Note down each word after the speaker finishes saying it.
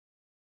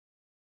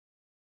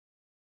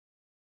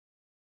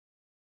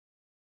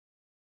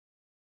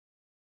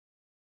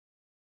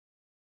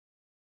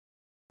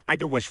I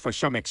do wish for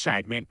some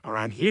excitement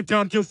around here,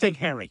 don't you think,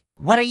 Harry?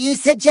 What are you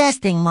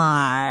suggesting,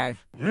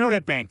 Marv? You know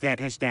that bank that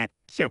has that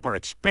super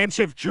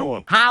expensive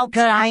jewel? How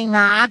could I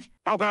not?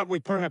 How about we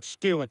perhaps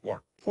steal it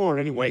or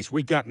anyways,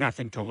 we got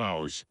nothing to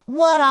lose.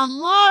 What a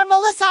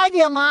marvelous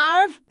idea,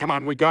 Marv! Come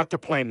on, we got to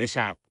plan this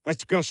out.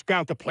 Let's go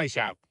scout the place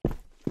out.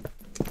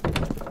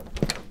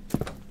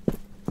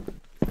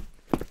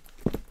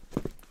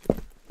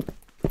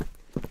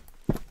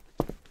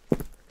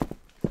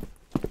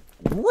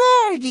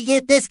 Where'd you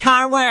get this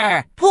car?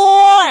 Where? Poor!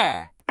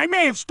 I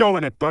may have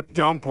stolen it, but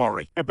don't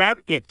worry about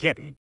it,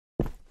 kitten.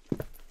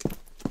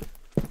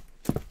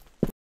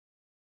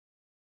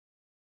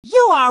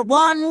 You are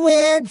one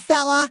weird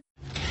fella.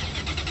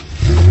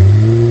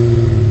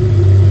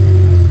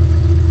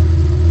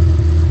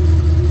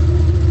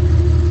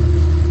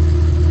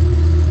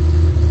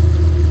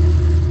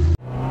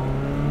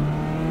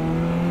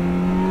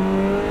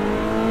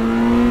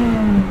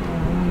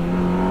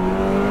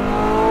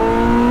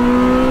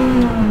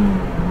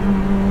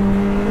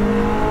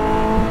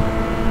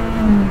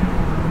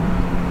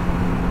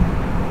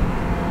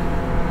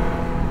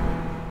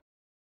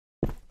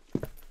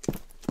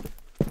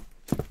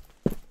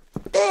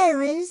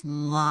 There is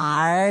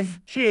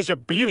Marv. She is a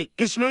beauty,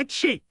 isn't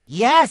she?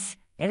 Yes,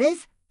 it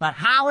is. But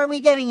how are we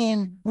getting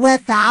in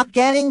without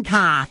getting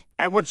caught?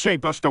 I would say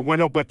bust a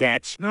window, but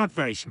that's not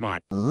very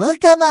smart.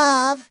 Look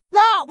above.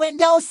 That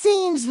window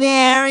seems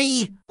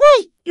very...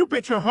 Wait! You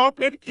bet your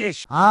hope it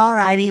is.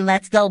 Alrighty,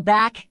 let's go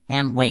back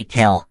and wait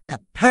till the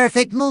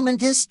perfect moment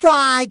to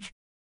strike.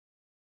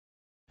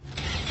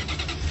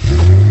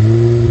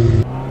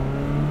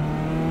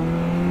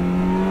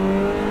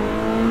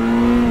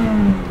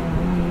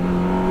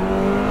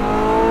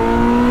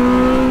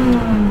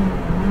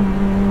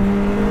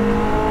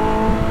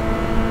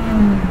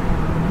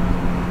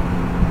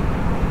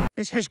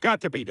 This has got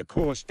to be the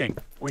coolest thing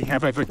we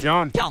have ever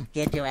done. Don't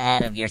get too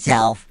ahead of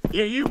yourself.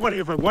 Yeah, you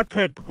whatever. What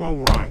could go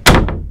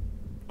wrong?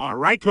 All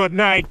right, good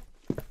night.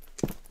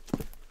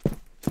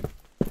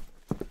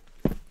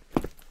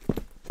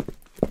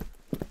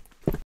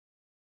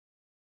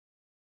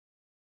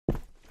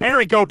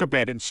 Harry, go to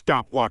bed and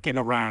stop walking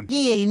around.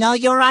 Yeah, you know,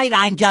 you're right.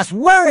 I'm just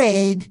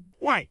worried.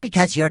 Why?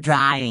 Because you're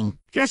driving.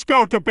 Just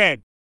go to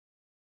bed.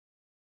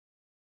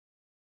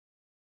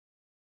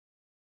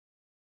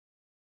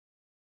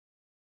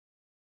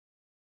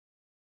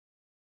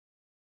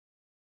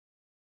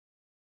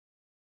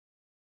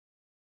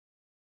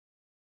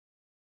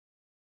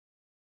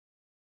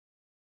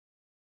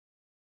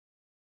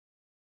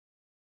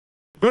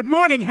 Good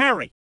morning,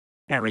 Harry.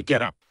 Harry,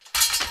 get up.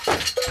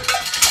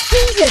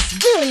 Jesus,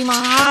 Billy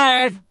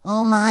Marv!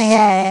 Oh, my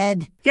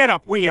head. Get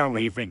up, we are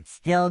leaving.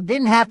 Still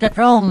didn't have to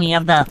throw me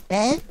of the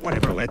bed.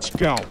 Whatever, let's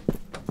go.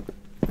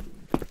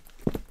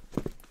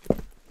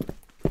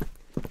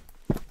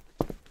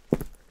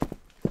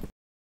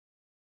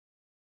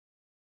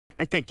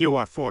 I think you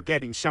are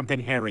forgetting something,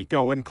 Harry.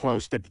 Go and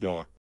close the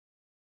door.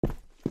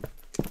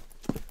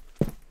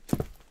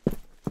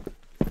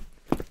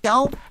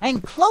 Go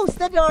and close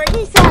the door,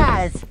 he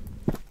says.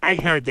 I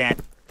heard that.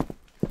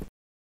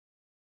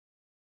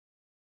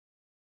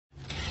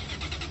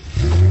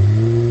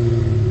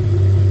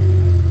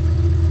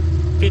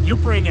 Did you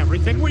bring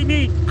everything we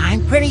need?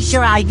 I'm pretty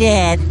sure I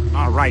did.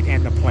 All right,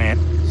 and the plan?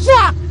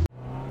 Yup!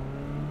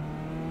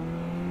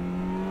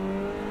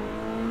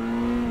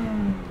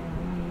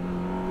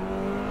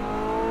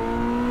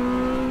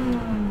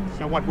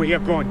 So what we are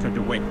going to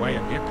do? Wait, why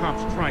are the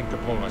cops trying to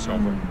pull us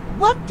over?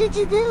 What did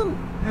you do?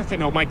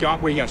 Nothing, oh my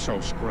God, we are so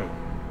screwed.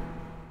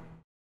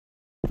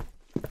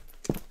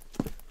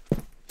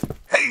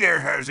 Hey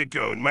there, how's it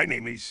going? My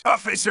name is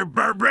Officer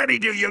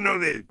Barbetti. Do you know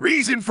the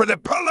reason for the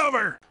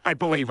pullover? I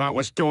believe I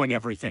was doing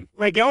everything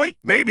legally.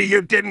 Maybe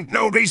you didn't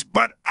notice,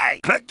 but I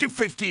clocked you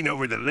 15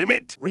 over the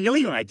limit.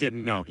 Really? I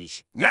didn't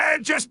notice. Nah,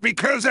 just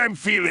because I'm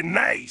feeling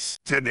nice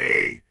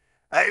today,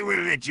 I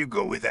will let you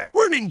go with that.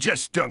 Warning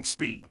just stunk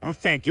speed. Oh,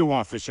 thank you,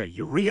 officer.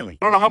 You really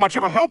don't know how much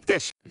of a help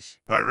this is.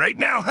 All right,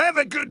 now have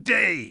a good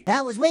day.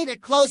 That was way too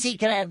close. He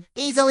could have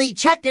easily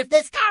checked if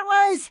this car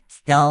was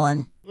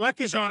stolen.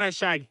 Luck is on our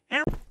side.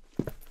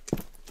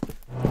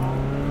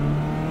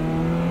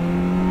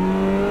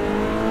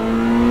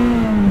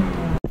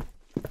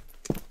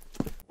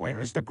 Where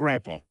is the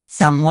grapple?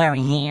 Somewhere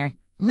in here.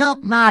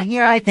 Nope, not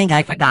here. I think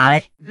I forgot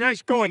it.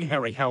 Nice going,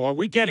 Harry. How are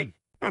we getting?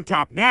 On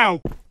top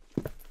now.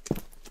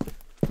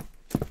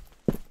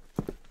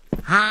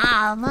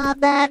 Ah, not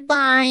bad,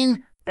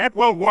 fine. That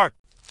will work.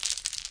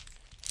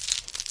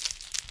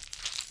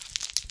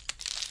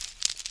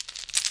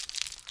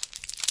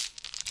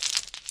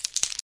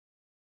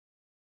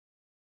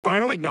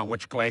 Finally know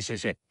which glass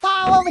is it.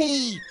 Follow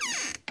me.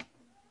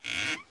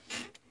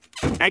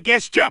 I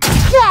guess jump.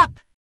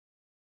 Jump!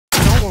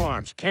 No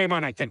alarms. Came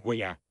on, I think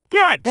we are.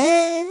 Good.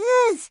 There it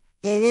is.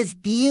 It is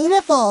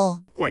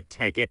beautiful. Quick,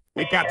 take it.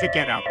 We got to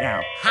get out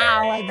now.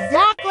 How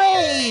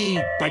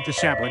exactly? By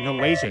disabling the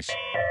lasers.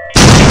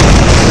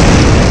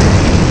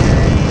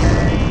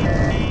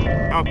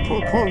 Oh,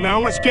 cool. Now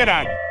let's get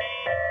out.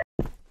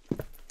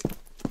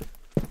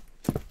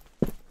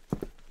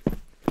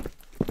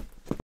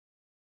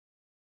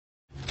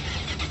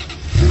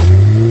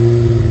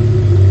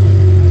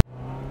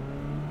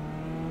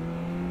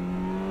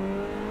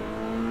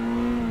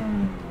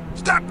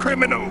 Stop,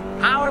 criminal!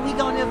 How are we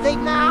going to evade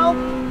now?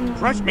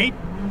 Trust me.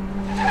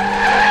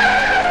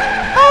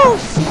 Oh,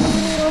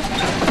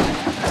 shit!